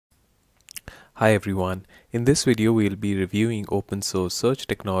Hi everyone, in this video we'll be reviewing open source search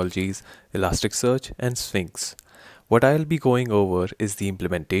technologies Elasticsearch and Sphinx. What I'll be going over is the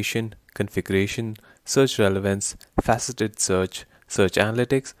implementation, configuration, search relevance, faceted search, search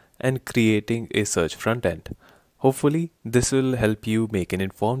analytics, and creating a search frontend. Hopefully, this will help you make an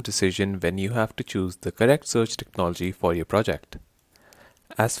informed decision when you have to choose the correct search technology for your project.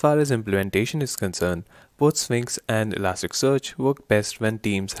 As far as implementation is concerned, both Sphinx and Elasticsearch work best when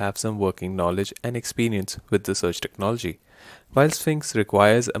teams have some working knowledge and experience with the search technology. While Sphinx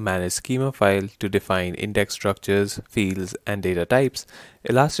requires a managed schema file to define index structures, fields, and data types,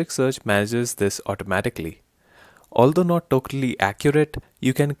 Elasticsearch manages this automatically. Although not totally accurate,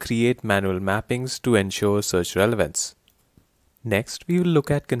 you can create manual mappings to ensure search relevance. Next, we will look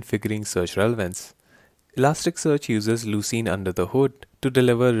at configuring search relevance. Elasticsearch uses Lucene under the hood to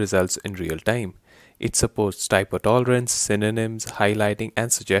deliver results in real time. It supports typo tolerance, synonyms, highlighting,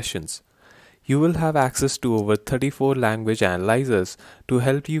 and suggestions. You will have access to over 34 language analyzers to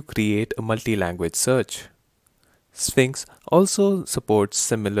help you create a multi-language search. Sphinx also supports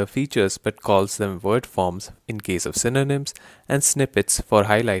similar features but calls them word forms in case of synonyms and snippets for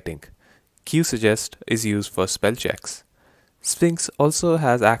highlighting. QSuggest is used for spell checks. Sphinx also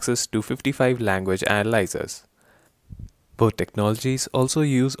has access to 55 language analyzers. Both technologies also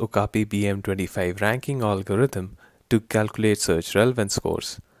use Okapi BM25 ranking algorithm to calculate search relevance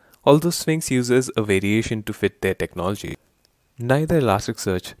scores, although Sphinx uses a variation to fit their technology. Neither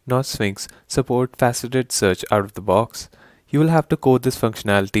Elasticsearch nor Sphinx support faceted search out of the box. You will have to code this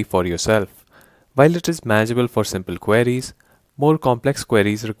functionality for yourself. While it is manageable for simple queries, more complex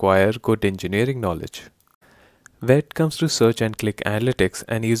queries require good engineering knowledge. When it comes to search and click analytics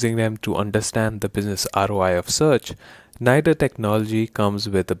and using them to understand the business ROI of search, neither technology comes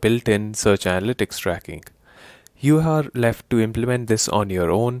with a built-in search analytics tracking. You are left to implement this on your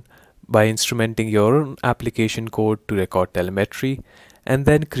own by instrumenting your own application code to record telemetry and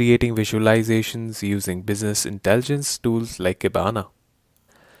then creating visualizations using business intelligence tools like Kibana.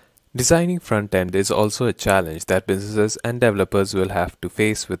 Designing front-end is also a challenge that businesses and developers will have to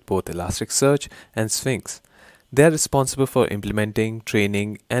face with both Elasticsearch and Sphinx. They are responsible for implementing,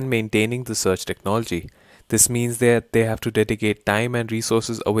 training, and maintaining the search technology. This means that they have to dedicate time and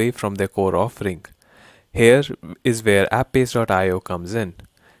resources away from their core offering. Here is where appbase.io comes in.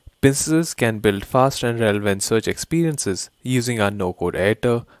 Businesses can build fast and relevant search experiences using our no-code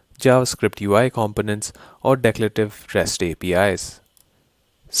editor, JavaScript UI components, or declarative REST APIs.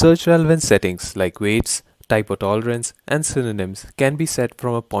 Search relevance settings like weights, typo tolerance, and synonyms can be set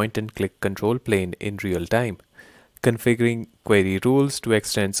from a point-and-click control plane in real time. Configuring query rules to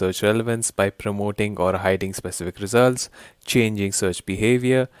extend search relevance by promoting or hiding specific results, changing search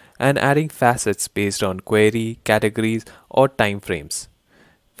behavior, and adding facets based on query, categories, or timeframes.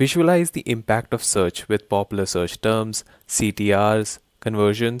 Visualize the impact of search with popular search terms, CTRs,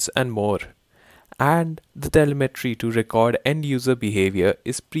 conversions, and more. And the telemetry to record end-user behavior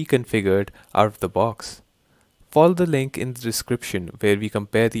is pre-configured out of the box. Follow the link in the description where we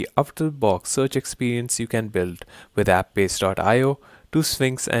compare the out-of-the-box search experience you can build with appbase.io to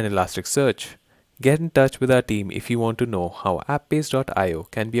Sphinx and Elasticsearch. Get in touch with our team if you want to know how appbase.io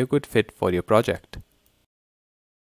can be a good fit for your project.